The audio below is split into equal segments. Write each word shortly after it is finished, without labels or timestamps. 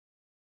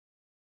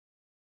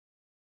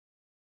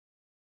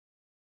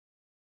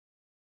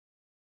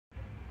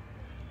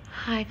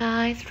Hi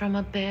guys, from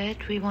a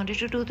bit we wanted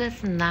to do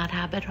this Nat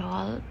Habit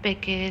haul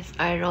because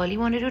I really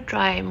wanted to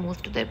try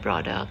most of their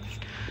products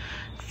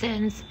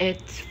since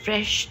it's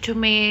fresh to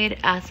made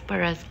as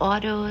per as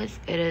orders.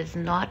 It is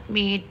not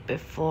made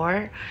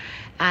before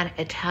and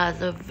it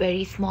has a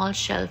very small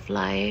shelf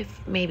life,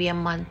 maybe a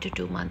month to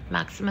 2 month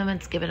maximum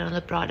it's given on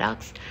the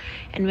products.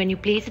 And when you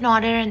place an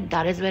order, and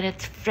that is when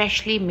it's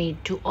freshly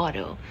made to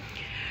order,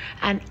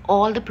 and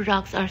all the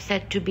products are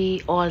said to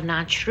be all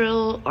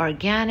natural,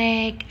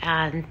 organic,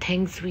 and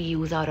things we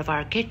use out of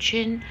our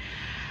kitchen.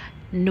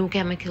 No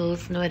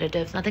chemicals, no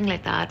additives, nothing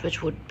like that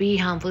which would be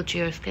harmful to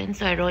your skin.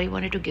 So I really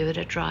wanted to give it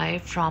a try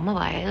from a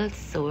while,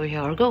 so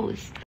here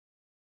goes.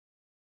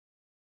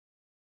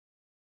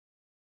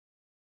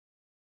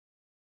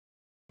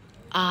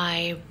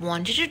 I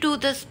wanted to do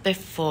this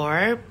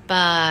before,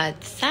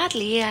 but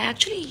sadly, I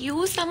actually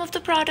used some of the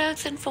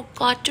products and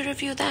forgot to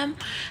review them.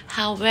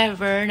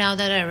 However, now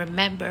that I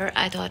remember,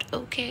 I thought,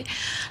 okay,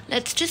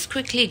 let's just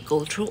quickly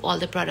go through all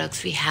the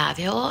products we have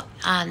here,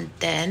 and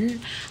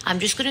then I'm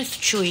just going to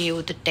show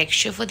you the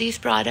texture for these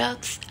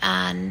products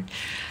and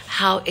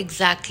how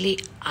exactly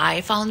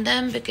I found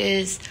them,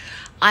 because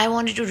I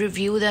wanted to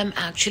review them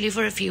actually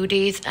for a few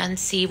days and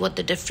see what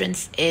the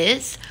difference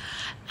is,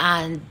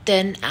 and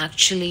then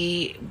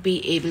actually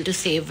be able to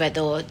say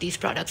whether these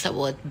products are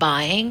worth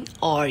buying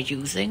or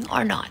using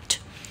or not.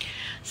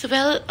 So,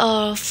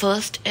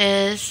 first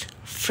is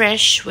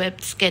fresh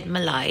whipped skin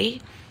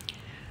malai.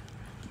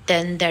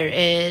 Then there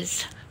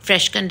is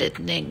fresh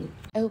conditioning.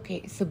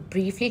 Okay, so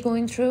briefly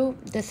going through,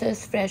 this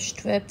is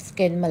fresh whipped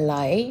skin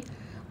malai,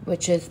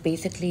 which is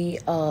basically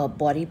a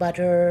body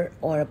butter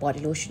or a body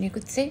lotion, you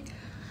could say.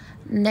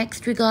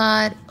 Next, we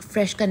got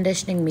fresh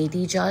conditioning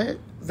methi gel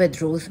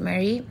with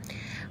rosemary,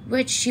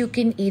 which you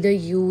can either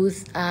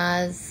use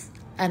as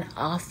an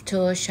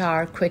after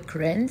shower quick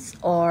rinse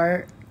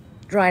or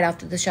right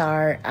after the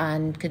shower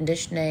and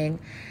conditioning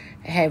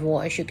hair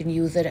wash. You can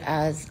use it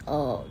as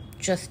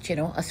just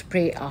a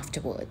spray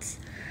afterwards,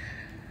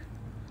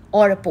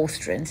 or a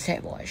post rinse hair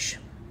wash.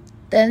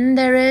 Then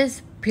there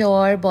is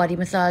pure body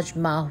massage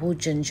Maahu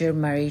ginger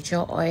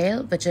maricha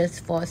oil, which is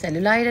for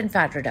cellulite and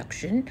fat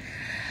reduction.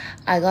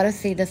 I gotta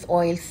say, this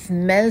oil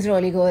smells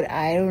really good.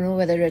 I don't know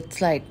whether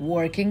it's like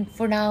working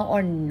for now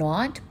or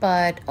not,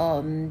 but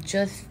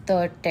just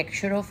the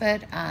texture of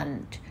it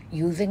and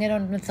using it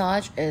on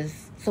massage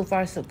is so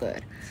far so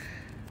good.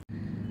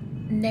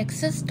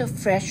 Next is the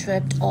fresh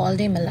whipped all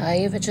day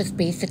malai, which is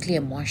basically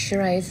a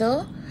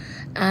moisturizer,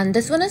 and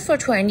this one is for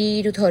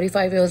 20 to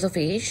 35 years of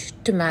age,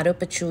 tomato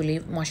patchouli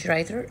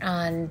moisturizer,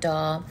 and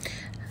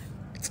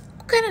it's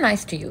kind of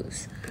nice to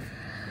use.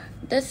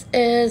 This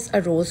is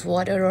a rose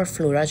water or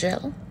flora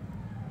gel,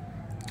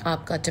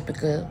 आपका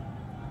typical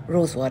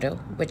rose water,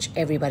 which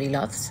everybody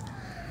loves.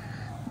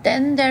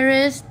 Then there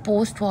is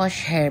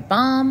post-wash hair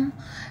balm,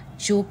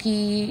 जो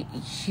कि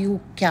you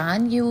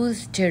can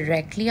use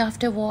directly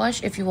after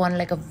wash if you want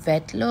like a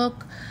wet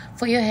look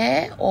for your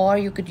hair, or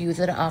you could use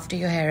it after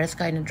your hair is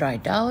kind of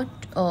dried out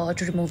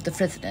to remove the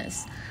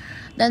frizziness.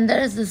 Then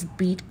there is this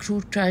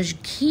beetroot crush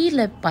ghee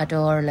lip butter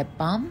or lip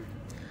balm,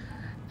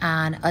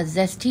 and a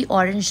zesty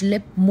orange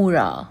lip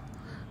Mura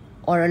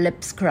or a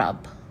lip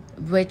scrub,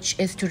 which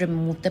is to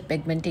remove the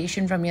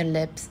pigmentation from your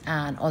lips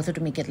and also to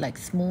make it like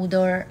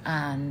smoother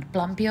and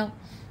plumpier.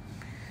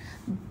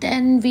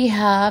 Then we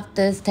have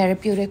this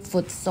therapeutic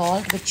foot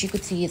salt, which you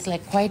could see is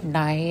like quite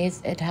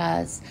nice. It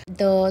has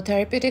the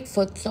therapeutic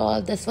foot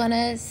salt. This one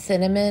is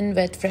cinnamon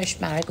with fresh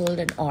marigold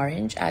and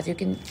orange. As you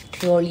can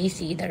clearly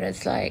see, there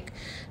is like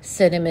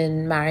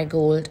cinnamon,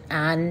 marigold,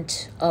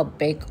 and a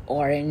big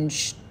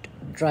orange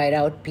dried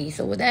out piece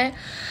over there.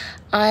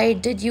 I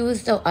did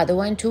use the other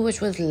one too,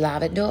 which was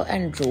lavender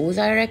and rose,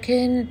 I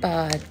reckon,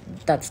 but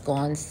that's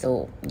gone.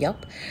 So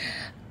yep,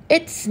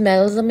 it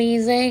smells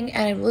amazing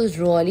and it was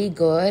really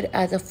good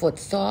as a foot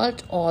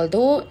salt,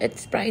 although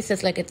its price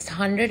is like it's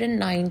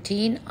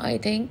 119, I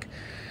think,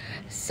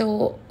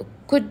 so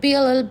could be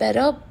a little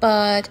better,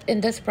 but in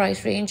this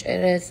price range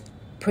it is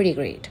pretty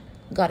great,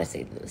 gotta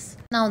say this.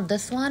 Now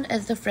this one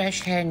is the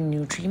fresh hair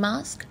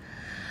nutrimask,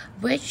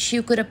 which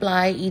you could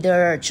apply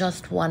either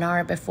just 1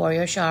 hour before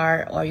your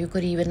shower, or you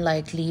could even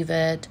like leave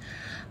it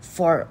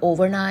for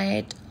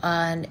overnight.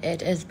 And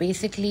it is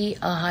basically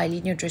a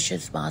highly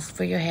nutritious mask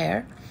for your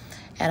hair.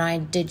 And I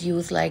did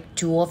use like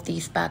 2 of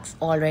these packs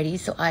already,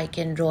 so I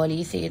can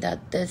really say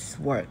that this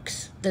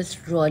works.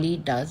 This really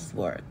does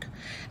work.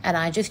 And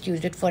I just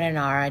used it for an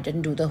hour. I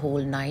didn't do the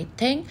whole night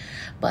thing,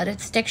 but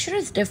its texture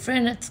is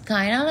different. It's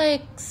kind of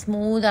like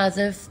smooth, as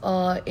if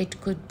it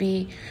could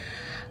be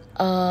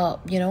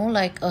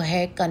like a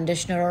hair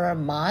conditioner or a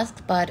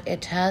mask, but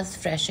it has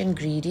fresh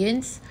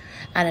ingredients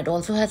and it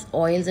also has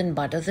oils and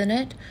butters in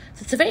it.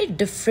 So it's a very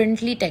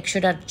differently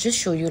textured. I'll just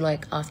show you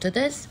like after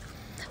this.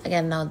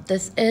 Again, now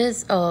this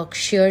is a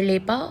sheer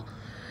lepa,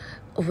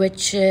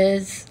 which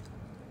is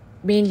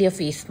mainly a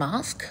face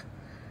mask.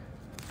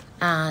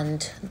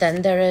 And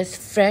then there is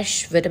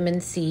fresh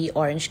vitamin C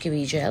orange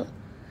kiwi gel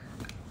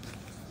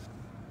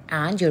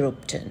and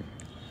Europtin.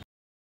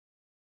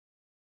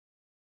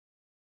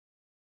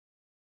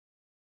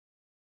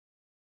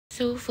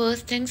 So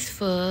first things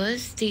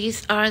first,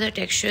 these are the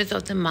textures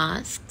of the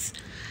masks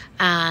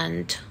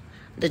and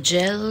the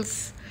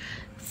gels.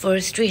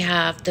 First we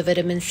have the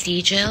vitamin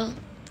C gel,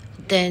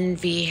 then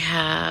we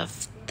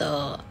have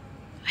the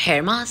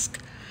hair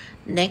mask.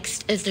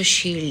 Next is the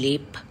sheer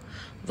lip,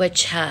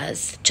 which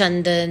has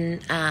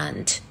chandan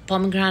and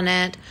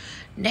pomegranate.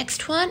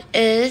 Next one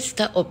is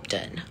the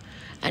Upton.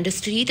 And to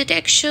see the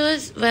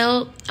textures,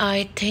 well,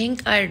 I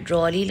think I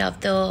really love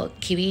the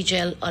kiwi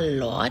gel a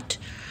lot,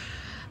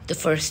 the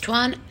first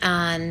one,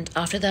 and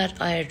after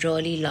that I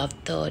really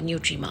loved the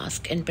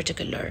nutrimask in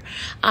particular.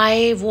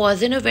 I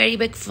wasn't a very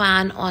big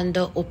fan on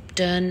the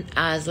Upton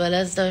as well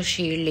as the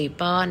sheer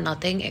lepa,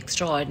 nothing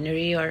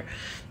extraordinary or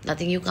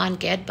nothing you can't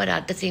get, but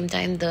at the same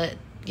time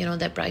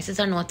their prices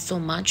are not so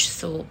much,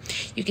 so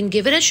you can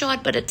give it a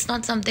shot, but it's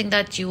not something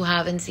that you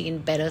haven't seen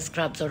better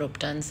scrubs or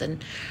Uptons.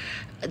 And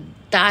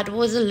that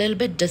was a little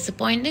bit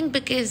disappointing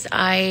because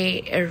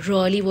I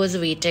really was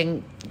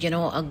waiting,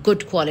 a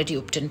good quality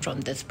Upton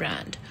from this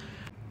brand.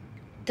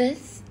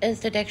 This is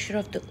the texture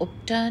of the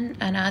Upton,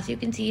 and as you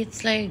can see,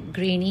 it's like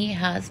grainy,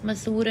 has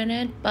masoor in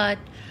it, but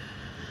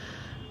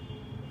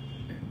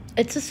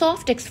it's a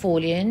soft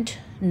exfoliant,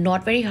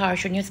 not very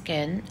harsh on your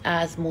skin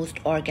as most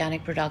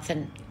organic products,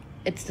 and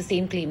it's the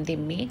same claim they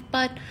make,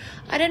 but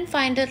I didn't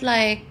find it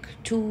like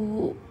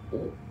too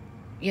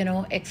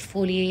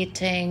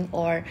exfoliating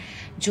or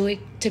जो एक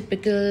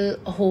typical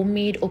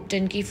homemade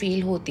Upton की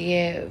feel होती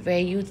है, where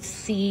you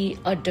see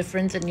a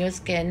difference in your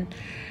skin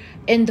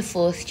in the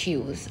first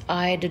use.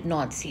 I did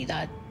not see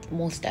that,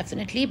 most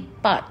definitely.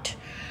 But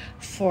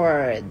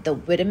for the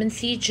vitamin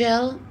C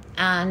gel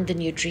and the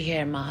Nutri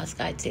hair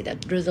mask, I'd say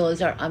that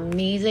results are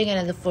amazing, and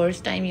in the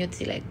first time you'd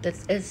see like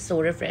this is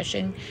so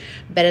refreshing,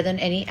 better than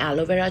any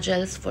aloe vera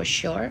gels for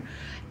sure.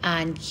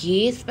 And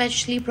ye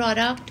especially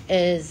product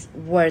is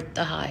worth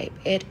the hype.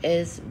 It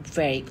is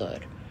very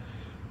good.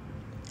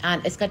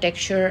 And इसका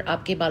texture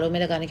आपके बालों में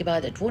लगाने के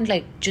बाद it won't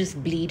like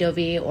just bleed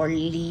away or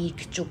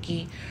leak, जो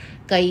कि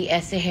कई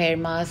ऐसे hair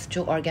mask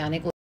जो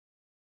organic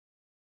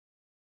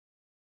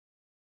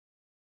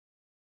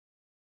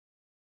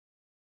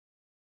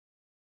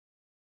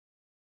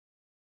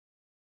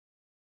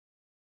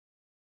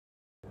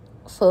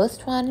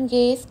फर्स्ट वन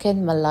ये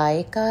स्किन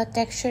मलाई का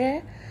टेक्सचर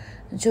है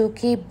जो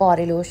कि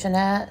बॉडी लोशन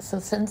है. So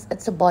since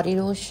it's a body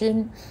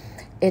lotion,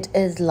 it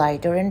is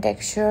lighter in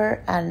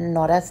texture and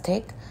not as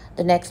thick.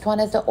 The next one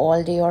is the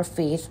all day or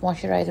face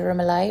moisturizer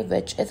malai,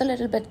 which is a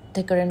little bit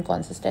thicker in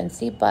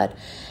consistency, but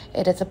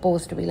it is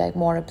supposed to be like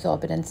more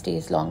absorbent and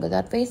stays longer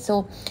that way.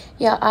 So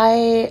yeah,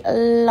 I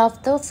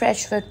love the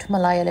fresh whipped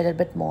malai a little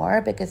bit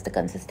more because the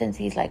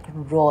consistency is like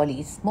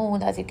really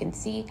smooth, as you can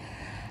see,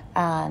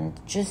 and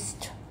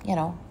just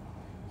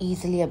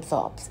easily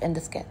absorbs in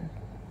the skin.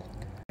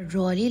 I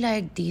really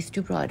like these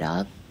two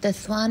products.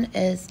 This one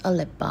is a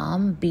lip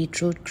balm,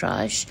 beetroot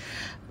crush,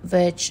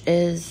 which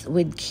is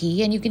with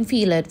ghee, and you can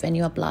feel it when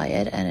you apply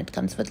it, and it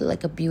comes with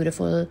like a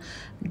beautiful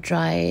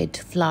dried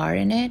flower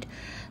in it.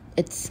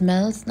 It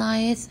smells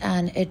nice,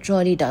 and it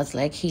really does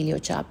like heal your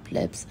chapped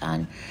lips,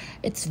 and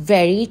it's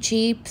very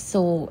cheap,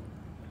 so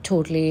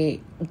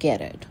totally get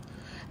it.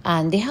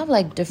 And they have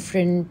like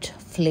different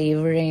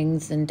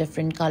flavorings and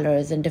different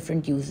colors and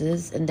different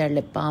uses in their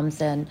lip balms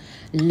and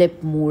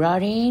lip Mura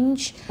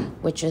range,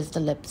 which is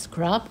the lip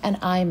scrub. And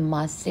I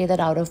must say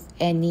that out of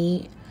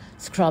any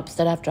scrubs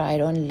that I've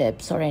tried on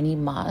lips or any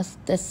mask,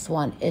 this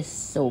one is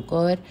so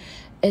good.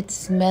 It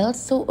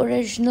smells so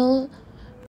original,